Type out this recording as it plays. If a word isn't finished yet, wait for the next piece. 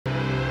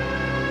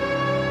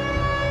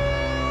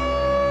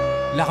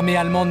L'armée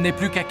allemande n'est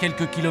plus qu'à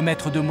quelques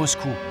kilomètres de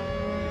Moscou.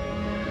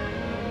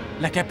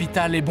 La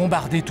capitale est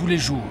bombardée tous les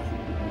jours.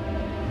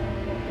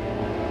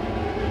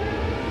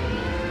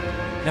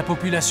 La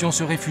population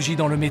se réfugie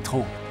dans le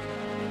métro.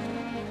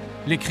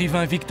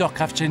 L'écrivain Viktor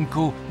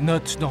Kravchenko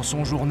note dans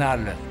son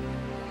journal: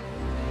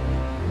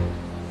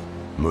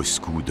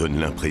 Moscou donne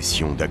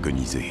l'impression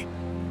d'agoniser.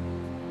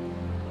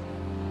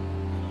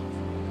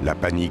 La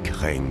panique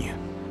règne,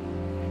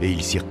 et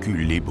il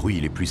circule les bruits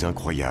les plus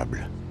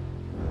incroyables.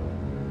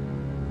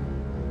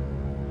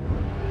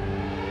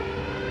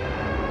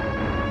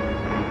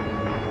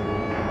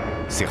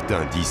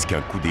 Certains disent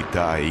qu'un coup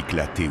d'État a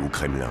éclaté au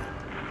Kremlin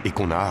et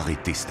qu'on a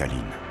arrêté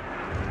Staline.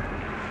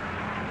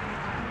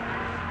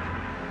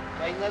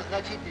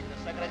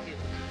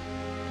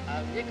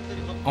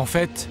 En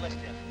fait,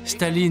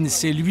 Staline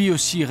s'est lui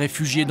aussi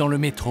réfugié dans le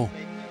métro.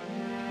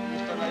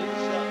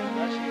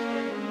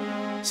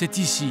 C'est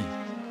ici,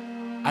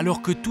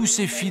 alors que tous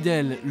ses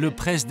fidèles le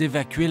pressent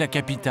d'évacuer la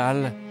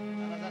capitale,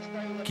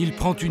 qu'il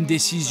prend une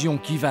décision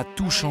qui va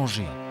tout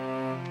changer.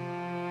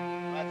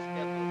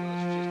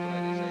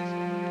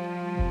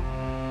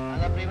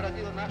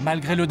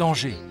 Malgré le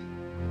danger,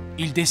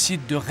 il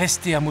décide de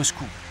rester à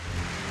Moscou.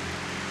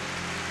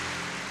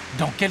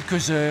 Dans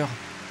quelques heures,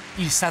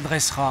 il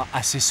s'adressera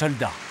à ses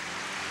soldats.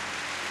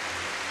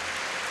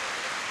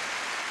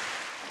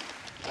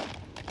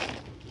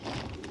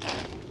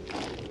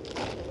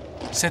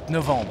 « 7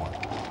 novembre,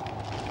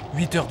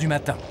 8 heures du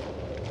matin.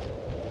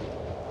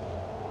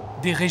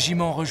 Des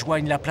régiments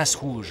rejoignent la place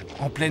Rouge,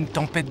 en pleine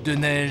tempête de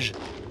neige,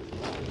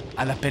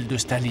 à l'appel de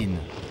Staline.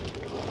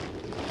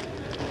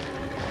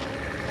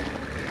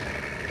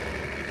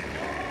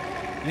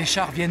 Les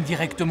chars viennent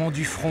directement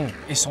du front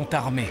et sont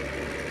armés.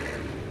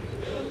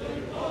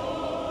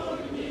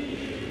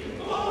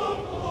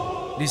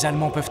 Les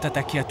Allemands peuvent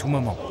attaquer à tout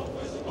moment.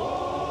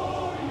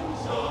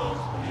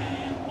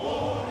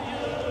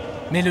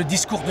 Mais le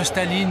discours de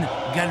Staline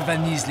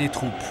galvanise les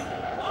troupes.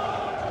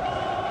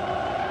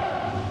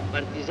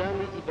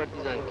 Партизаны и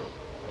партизанки,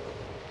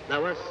 на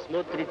вас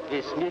смотрит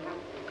весь мир,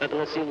 как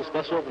на силу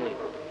способны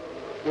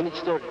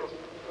уничтожить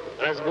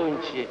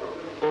разбойничьи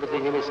орды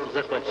немецких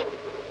захватчиков.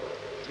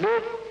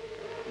 Смерть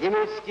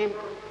немецким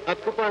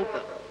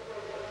оккупантам!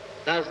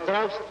 Да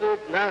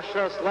здравствует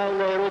наша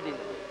славная Родина,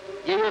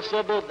 ее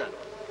свобода,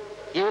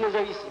 ее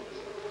независимость.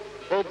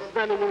 Под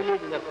знаменем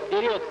Ленина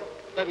вперед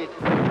к победе!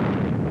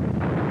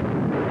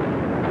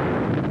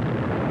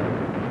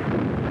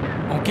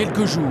 En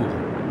quelques jours,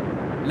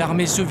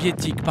 l'armée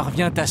soviétique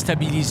parvient à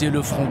stabiliser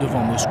le front devant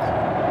Moscou.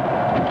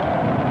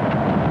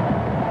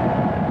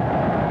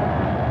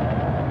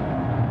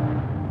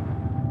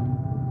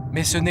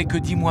 Mais ce n'est que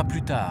 10 mois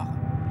plus tard,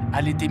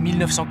 à l'été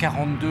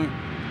 1942,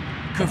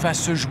 que va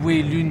se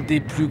jouer l'une des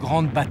plus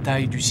grandes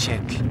batailles du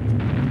siècle.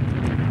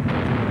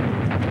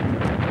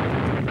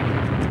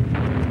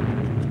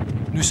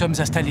 Nous sommes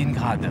à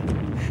Stalingrad.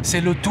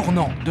 C'est le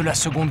tournant de la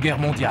Seconde Guerre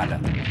mondiale.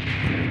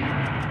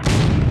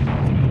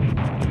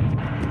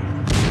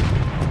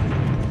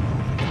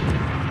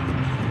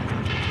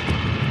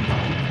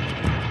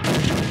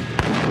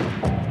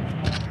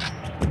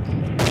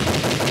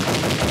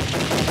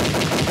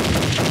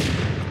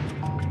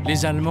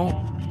 Les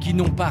Allemands, qui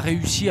n'ont pas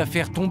réussi à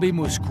faire tomber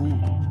Moscou,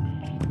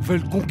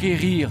 veulent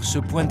conquérir ce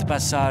point de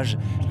passage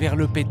vers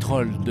le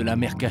pétrole de la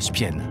mer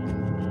Caspienne.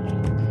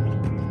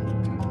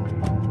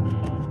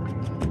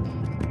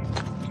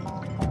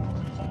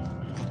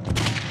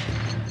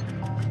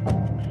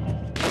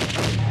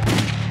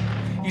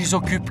 Ils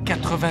occupent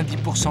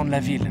 90% de la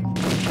ville.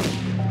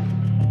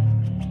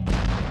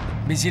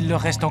 Mais il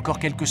leur reste encore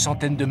quelques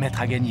centaines de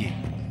mètres à gagner.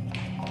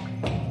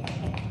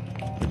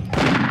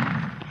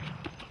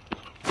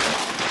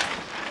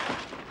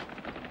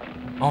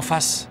 En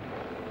face,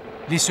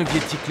 les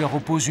Soviétiques leur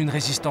opposent une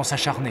résistance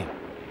acharnée.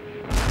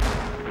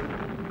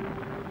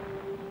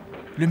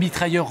 Le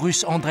mitrailleur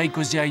russe Andreï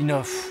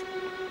Koziaïnov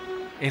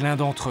est l'un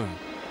d'entre eux.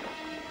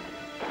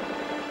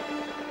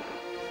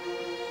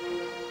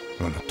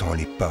 On entend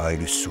les pas et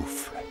le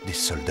souffle des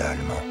soldats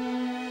allemands.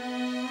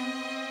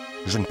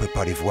 Je ne peux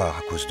pas les voir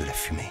à cause de la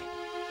fumée.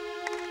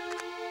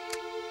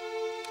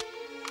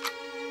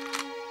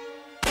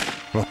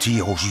 On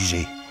tire au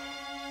jugé.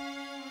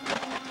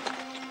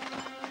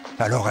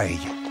 À l'oreille.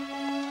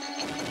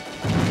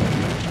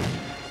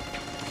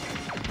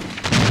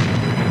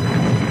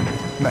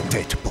 Ma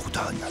tête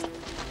bourdonne.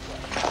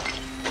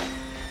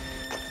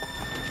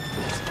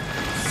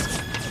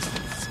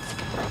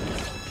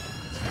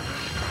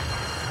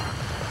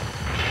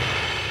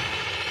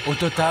 Au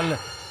total,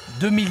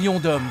 2 millions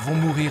d'hommes vont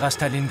mourir à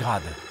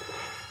Stalingrad.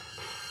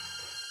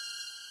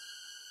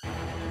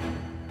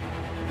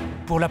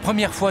 Pour la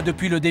première fois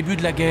depuis le début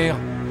de la guerre,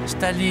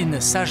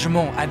 Staline,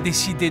 sagement, a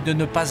décidé de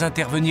ne pas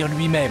intervenir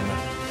lui-même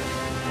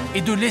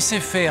et de laisser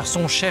faire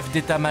son chef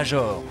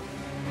d'état-major,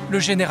 le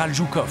général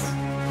Zhukov.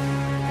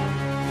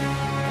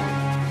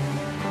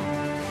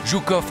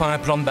 Zhukov a un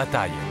plan de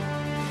bataille.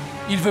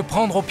 Il veut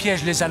prendre au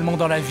piège les Allemands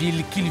dans la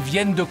ville qu'ils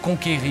viennent de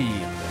conquérir.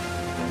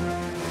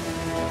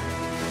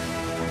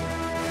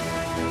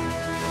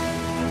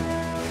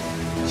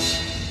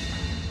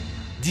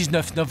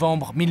 19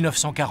 novembre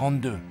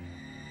 1942.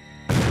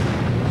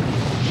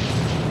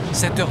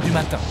 7 heures du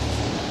matin.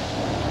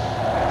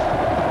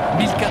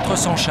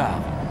 1400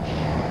 chars,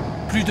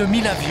 plus de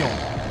 1000 avions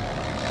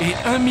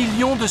et 1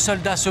 million de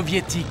soldats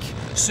soviétiques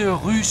se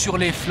ruent sur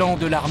les flancs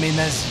de l'armée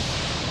nazie.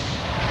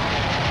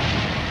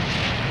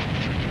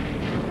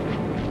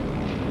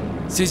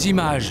 Ces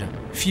images,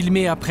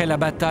 filmées après la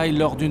bataille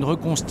lors d'une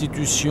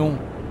reconstitution,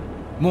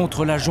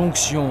 montrent la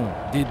jonction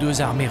des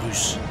deux armées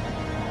russes.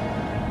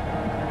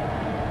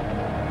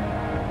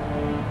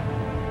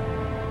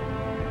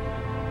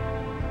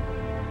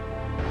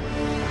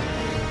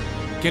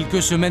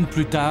 Quelques semaines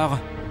plus tard,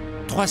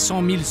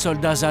 300 000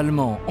 soldats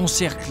allemands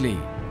encerclés,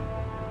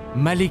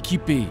 mal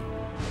équipés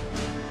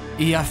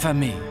et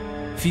affamés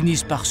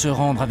finissent par se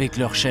rendre avec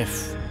leur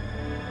chef,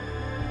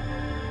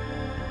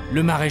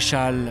 le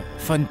maréchal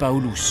von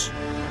Paulus.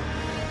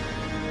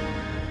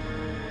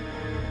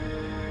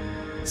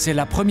 C'est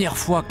la première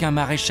fois qu'un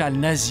maréchal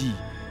nazi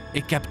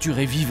est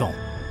capturé vivant.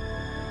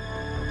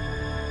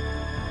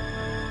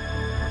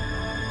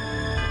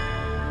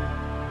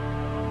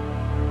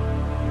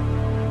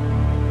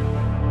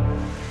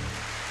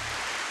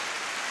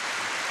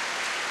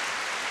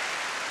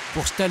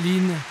 Pour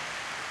Staline,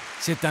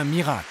 c'est un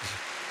miracle.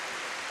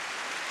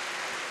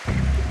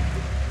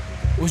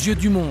 Aux yeux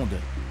du monde,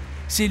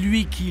 c'est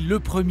lui qui, le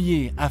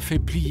premier, a fait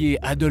plier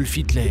Adolf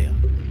Hitler.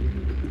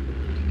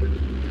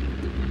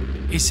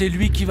 Et c'est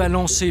lui qui va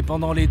lancer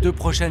pendant les 2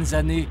 prochaines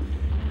années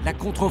la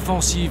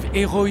contre-offensive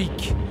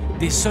héroïque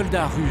des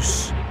soldats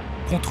russes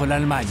contre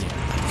l'Allemagne.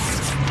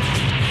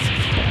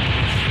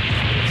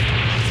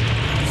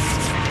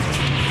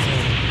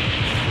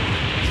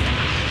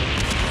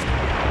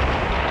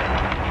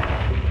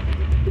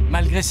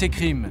 Malgré ses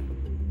crimes,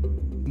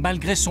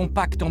 malgré son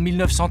pacte en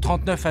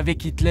 1939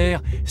 avec Hitler,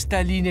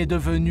 Staline est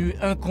devenu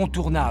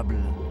incontournable.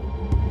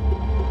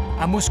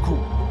 À Moscou,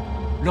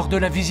 lors de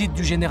la visite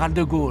du général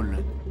de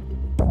Gaulle,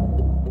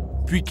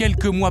 puis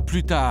quelques mois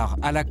plus tard,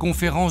 à la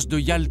conférence de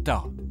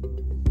Yalta,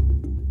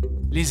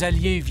 les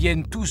Alliés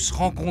viennent tous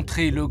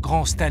rencontrer le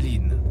grand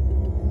Staline.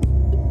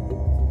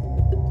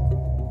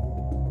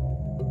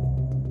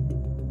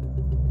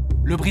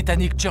 Le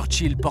Britannique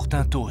Churchill porte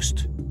un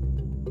toast.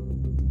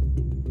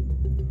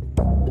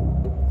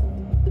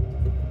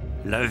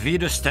 La vie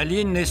de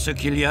Staline est ce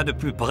qu'il y a de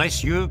plus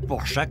précieux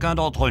pour chacun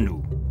d'entre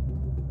nous.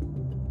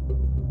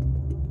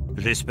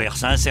 J'espère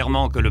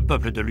sincèrement que le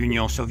peuple de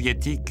l'Union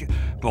soviétique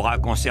pourra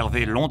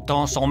conserver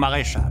longtemps son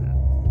maréchal.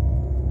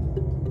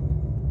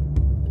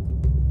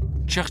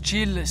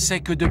 Churchill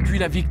sait que depuis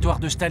la victoire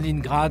de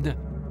Stalingrad,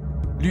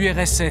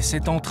 l'URSS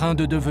est en train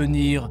de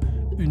devenir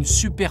une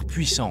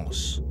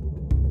superpuissance.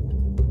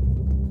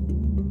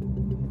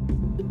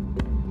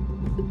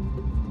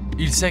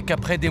 Il sait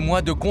qu'après des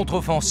mois de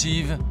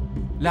contre-offensive,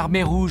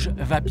 l'armée rouge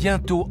va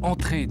bientôt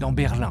entrer dans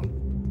Berlin.